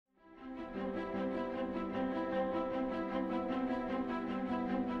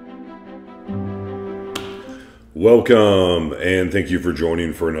Welcome, and thank you for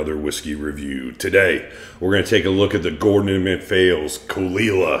joining for another whiskey review. Today, we're going to take a look at the Gordon&macphail's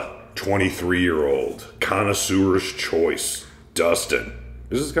Caol 23-year-old Connoisseurs Choice. Dustin.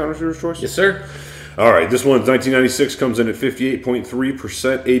 Is this Connoisseurs Choice? Yes, sir. All right, this one's 1996, comes in at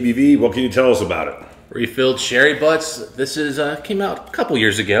 58.3% ABV. What can you tell us about it? Refilled sherry butts. This is came out a couple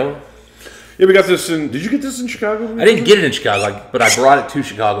years ago. Yeah, we got this in. Did you get this in Chicago? I didn't get it in Chicago, but I brought it to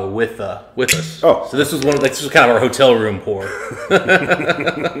Chicago with us. Oh, so this was this was kind of our hotel room pour.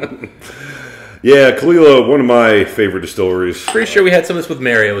 Yeah, Caol, one of my favorite distilleries. Pretty sure we had some of this with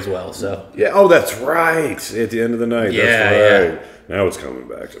Mario as well. So yeah, oh, that's right. At the end of the night. Yeah, that's right. Yeah. Now it's coming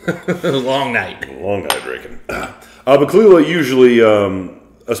back to me. Long night. Long night drinking. But Caol usually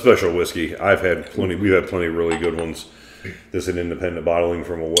a special whiskey. We've had plenty of really good ones. This is an independent bottling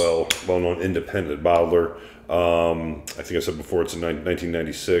from a well-known independent bottler. I think I said before it's in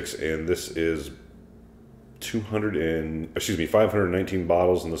 1996, and this is 519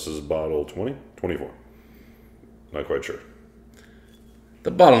 bottles, and this is bottle 20, 24. Not quite sure. The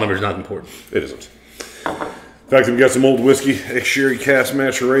bottle number is not important. It isn't. In fact, we got some old whiskey, ex-sherry cask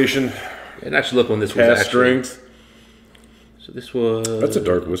maturation. And actually, look when this was Cask Strength. So this was. That's a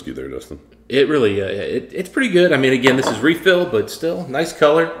dark whiskey there, Dustin. It really, it's pretty good. I mean, again, this is refill, but still, nice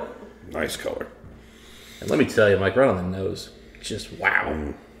color. Nice color. And let me tell you, Mike, right on the nose, just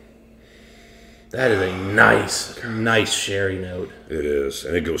wow. That is a nice sherry note. It is,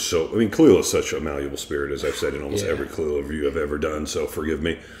 and it goes so. I mean, Caol is such a malleable spirit, as I've said in almost every Caol review I've ever done. So forgive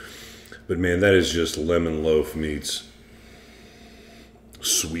me, but man, that is just lemon loaf meets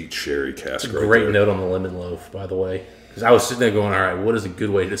sweet sherry cask. It's a great note on the lemon loaf, by the way. Because I was sitting there going, all right, what is a good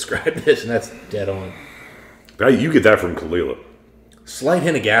way to describe this? And that's dead on. You get that from Caol. Slight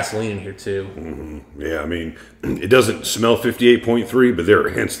hint of gasoline in here, too. Mm-hmm. Yeah, I mean, it doesn't smell 58.3, but there are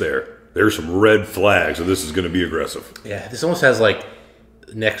hints there. There's some red flags, so this is going to be aggressive. Yeah, this almost has, like,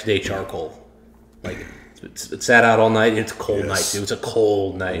 next day charcoal. Like, it sat out all night. It's a cold night, too. It's a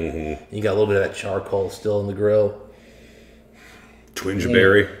cold night. Mm-hmm. You got a little bit of that charcoal still in the grill. Twinge of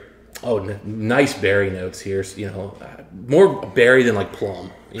berry. Oh, nice berry notes here. You know, more berry than like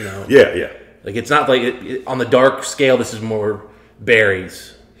plum. You know. Yeah. Like it's not like on the dark scale. This is more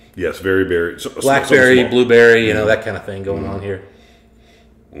berries. Yes, very berry. Blackberry, blueberry. You know that kind of thing going on here.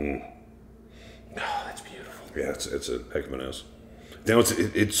 Oh, that's beautiful. Yeah, it's a heck of a nose. Now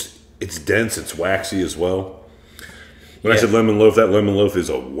it's dense. It's waxy as well. When I said lemon loaf, that lemon loaf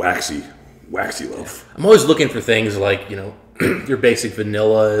is a waxy loaf. I'm always looking for things like your basic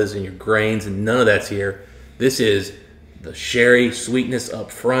vanillas and your grains, and none of that's here. This is the sherry sweetness up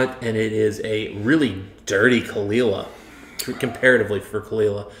front, and it is a really dirty Caol, comparatively for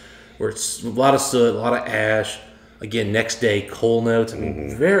Caol, where it's a lot of soot, a lot of ash. Again, next day coal notes. I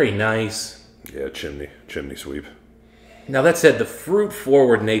mean, very nice. Yeah, chimney sweep. Now that said, the fruit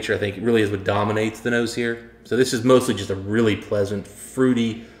forward nature I think really is what dominates the nose here. So this is mostly just a really pleasant,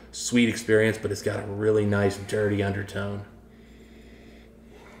 fruity, sweet experience, but it's got a really nice dirty undertone.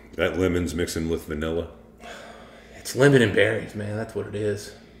 That lemon's mixing with vanilla. It's lemon and berries, man. That's what it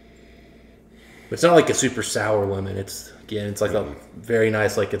is. But it's not like a super sour lemon. It's like a very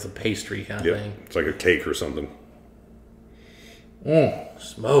nice, like it's a pastry kind of thing. It's like a cake or something.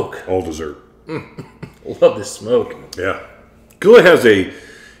 Smoke. All dessert. Love this smoke. Yeah. Caol has the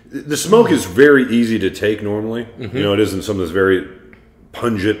smoke is very easy to take normally. Mm-hmm. You know, it isn't something that's very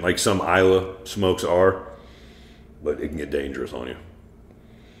pungent like some Isla smokes are, but it can get dangerous on you.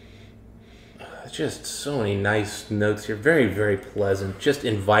 Just so many nice notes here. Very, very pleasant. Just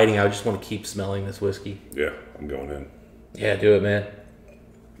inviting. I just want to keep smelling this whiskey. Yeah, I'm going in. Yeah, do it, man.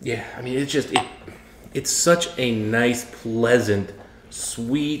 Yeah, I mean, it's such a nice, pleasant,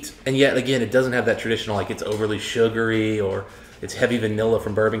 sweet, and yet, again, it doesn't have that traditional, like, it's overly sugary or it's heavy vanilla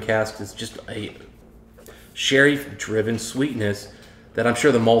from bourbon casks. It's just a sherry-driven sweetness that I'm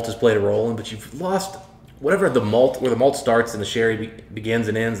sure the malt has played a role in, but you've lost... where the malt starts and the sherry begins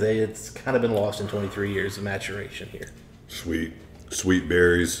and ends, it's kind of been lost in 23 years of maturation here. Sweet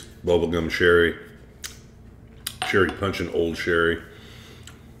berries, bubblegum sherry punch and old sherry.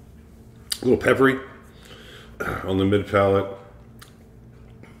 A little peppery on the mid palate.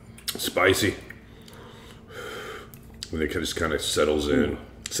 Spicy. And it just kind of settles in.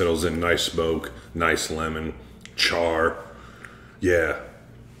 Nice smoke, nice lemon, char. Yeah.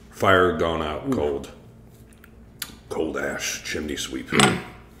 Fire gone out cold. Cold ash, chimney sweep.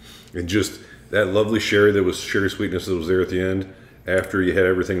 And just that lovely sherry sweetness that was there at the end, after you had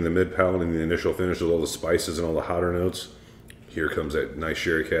everything in the mid palate and the initial finish with all the spices and all the hotter notes, here comes that nice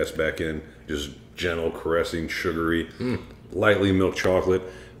sherry cask back in, just gentle, caressing, sugary, lightly milk chocolate.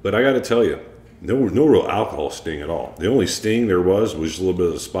 But I got to tell you, No real alcohol sting at all. The only sting there was just a little bit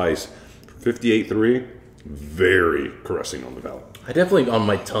of the spice. 58.3, very caressing on the palate. I definitely, on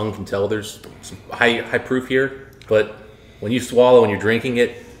my tongue, can tell there's some high proof here, but when you swallow and you're drinking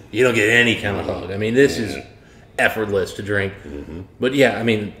it, you don't get any kind of hug. I mean, this is effortless to drink. But yeah, I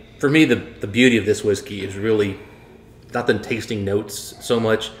mean, for me, the beauty of this whiskey is really not the tasting notes so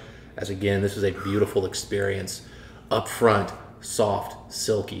much as, again, this is a beautiful experience. Up front, soft,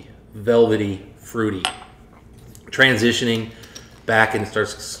 silky, velvety, fruity. Transitioning back and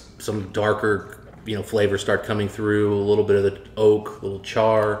starts some darker, flavors start coming through. A little bit of the oak, a little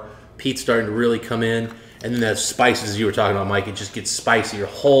char. Peat's starting to really come in. And then the spices you were talking about, Mike, it just gets spicy. Your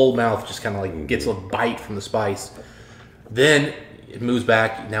whole mouth just kind of like gets a bite from the spice. Then it moves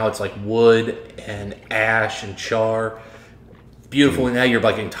back. Now it's like wood and ash and char. Beautiful. And now your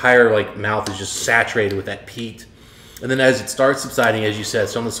entire mouth is just saturated with that peat. And then as it starts subsiding, as you said,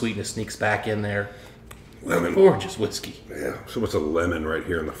 some of the sweetness sneaks back in there. Lemon. Gorgeous whiskey. Yeah, so much of lemon right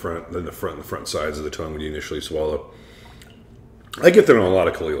here in the front, then the front sides of the tongue when you initially swallow. I get that on a lot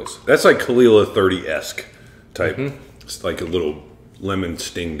of Kalilas. That's like Kalila 30-esque type. It's like a little lemon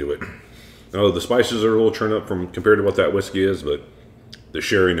sting to it. Now, the spices are a little turned up compared to what that whiskey is, but the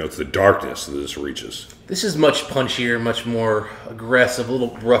sherry notes, the darkness that this reaches. This is much punchier, much more aggressive, a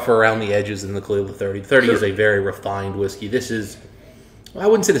little rougher around the edges than the Kalila 30. The 30 is a very refined whiskey. This is, I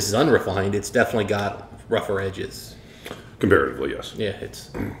wouldn't say this is unrefined. It's definitely got rougher edges. Comparatively, yes. Yeah,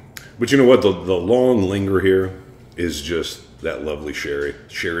 it's... But you know what? The long linger here is just that lovely sherry.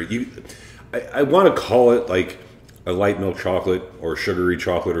 I want to call it like a light milk chocolate or sugary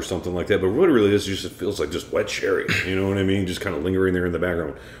chocolate or something like that, but what it really is, just it feels like just wet sherry. You know what I mean? Just kind of lingering there in the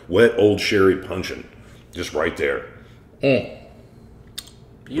background. Wet old sherry punching. Just right there.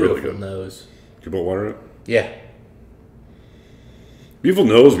 Beautiful really good. nose. Can you put water in it? Yeah. Beautiful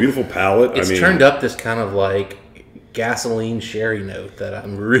nose, beautiful palate. It's turned up this kind of like gasoline sherry note that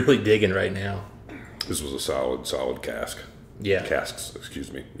I'm really digging right now. This was a solid cask. Yeah. Casks,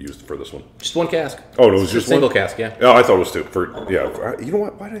 excuse me, used for this one. Just one cask. Oh, it was just single one? cask, yeah. Oh, I thought it was two. You know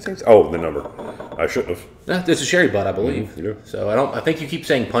what? Why did I think so? Oh, the number. I shouldn't have. No, it's a sherry butt, I believe. Yeah. So I think you keep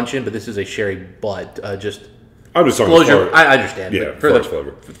saying punch in, but this is a sherry butt. I'm just talking closure. I understand. Yeah, but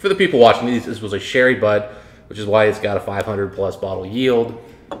flavor. For the people watching, this was a sherry butt, which is why it's got a 500 plus bottle yield.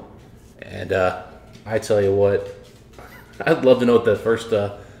 And I tell you what, I'd love to know what the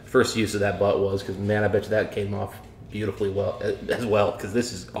first use of that butt was, because man, I bet you that came off beautifully well as well, because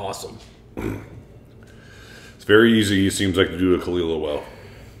this is awesome. It's very easy. It seems like to do a Kalila well.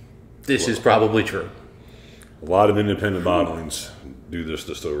 This is probably true. A lot of independent bottlings do this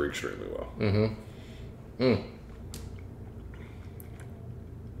distillery extremely well. In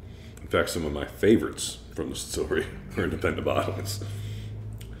fact, some of my favorites from the distillery are independent bottlings.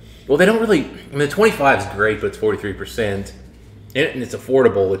 Well, they don't really... I mean, the 25 is great, but it's 43%. And it's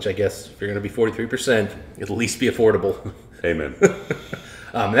affordable, which I guess if you're going to be 43%, at least be affordable. Amen.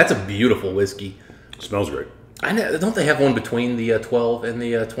 That's a beautiful whiskey. Smells great. I know, don't they have one between the 12 and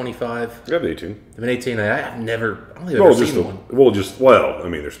the 25? You have 18. I mean, 18, I don't think I've ever seen one. I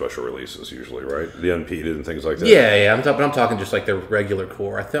mean, they're special releases usually, right? The unpeated and things like that. Yeah, I'm talking just like their regular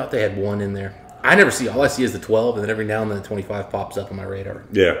core. I thought they had one in there. All I see is the 12, and then every now and then the 25 pops up on my radar.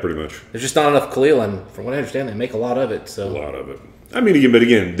 Yeah, pretty much. There's just not enough Caol, and from what I understand, they make a lot of it. So a lot of it. I mean,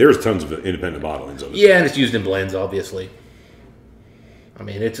 again, there's tons of independent bottlings of it. Yeah, and it's used in blends, obviously. I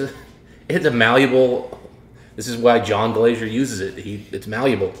mean, it's a malleable. This is why John Glaser uses it. It's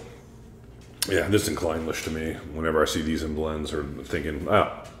malleable. Yeah, this inclineless to me. Whenever I see these in blends, or thinking,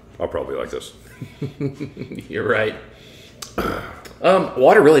 I'll probably like this. You're right.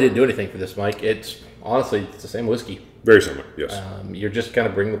 Water really didn't do anything for this, Mike. It's honestly the same whiskey. Very similar, yes. You're just kind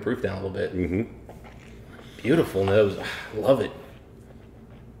of bringing the proof down a little bit. Beautiful nose. Love it.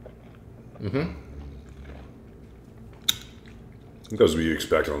 That's what you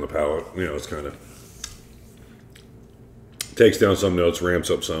expect on the palate. It's kind of takes down some notes, ramps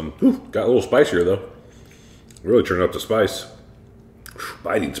up some. Got a little spicier though. Really turned up the spice.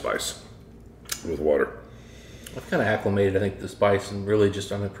 Biting spice with water. I've kind of acclimated, I think, to the spice, and really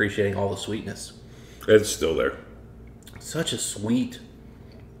just I'm appreciating all the sweetness. It's still there. Such a sweet,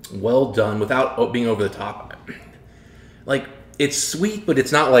 well done, without being over the top. Like, it's sweet, but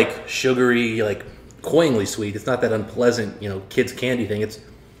it's not like sugary, like cloyingly sweet. It's not that unpleasant, kids' candy thing.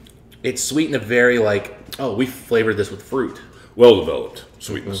 It's sweet in a very we flavored this with fruit. Well-developed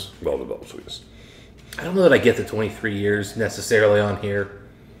sweetness. Well-developed sweetness. I don't know that I get the 23 years necessarily on here.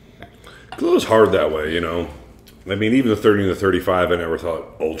 It was hard that way, I mean, even the 30 and the 35, I never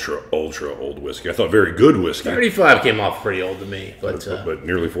thought ultra old whiskey. I thought very good whiskey. 35 came off pretty old to me, but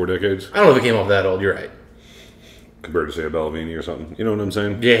nearly 4 decades. I don't know if it came off that old. You're right. Compared to, say, a Bellavini or something. You know what I'm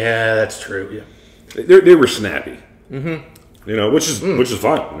saying? Yeah, that's true. Yeah. They were snappy. Mm-hmm. You know, which is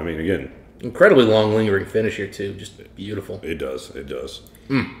fine. I mean, again, incredibly long lingering finish here too. Just beautiful. It does.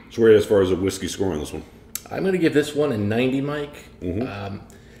 So where, as far as a whiskey score on this one? I'm going to give this one a 90, Mike.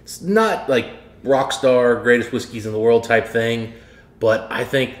 It's not like rock star, greatest whiskeys in the world type thing, but I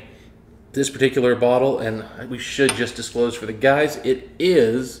think this particular bottle, and we should just disclose for the guys, it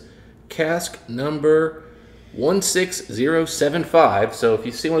is cask number 16075. So if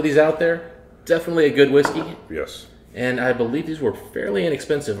you see one of these out there, definitely a good whiskey. Yes. And I believe these were fairly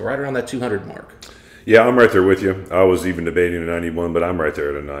inexpensive, right around that 200 mark. Yeah, I'm right there with you. I was even debating a 91, but I'm right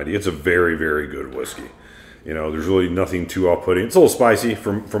there at a 90. It's a very, very good whiskey. You know, there's really nothing too off-putting. It's a little spicy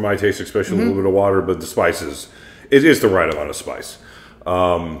for my taste, especially a little bit of water, but the spices, it is the right amount of spice.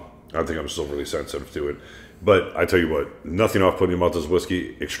 I think I'm still really sensitive to it. But I tell you what, nothing off-putting about this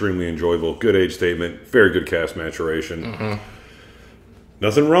whiskey. Extremely enjoyable. Good age statement. Very good cask maturation.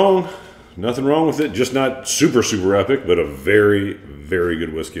 Nothing wrong. Nothing wrong with it. Just not super, super epic, but a very, very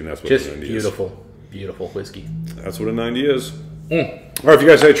good whiskey, and that's what just a 90 beautiful, is. beautiful whiskey. That's what a 90 is. All right, if you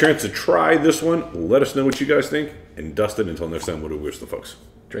guys had a chance to try this one, let us know what you guys think. And Dustin, until next time, what do we wish the folks?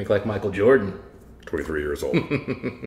 Drink like Michael Jordan. 23 years old.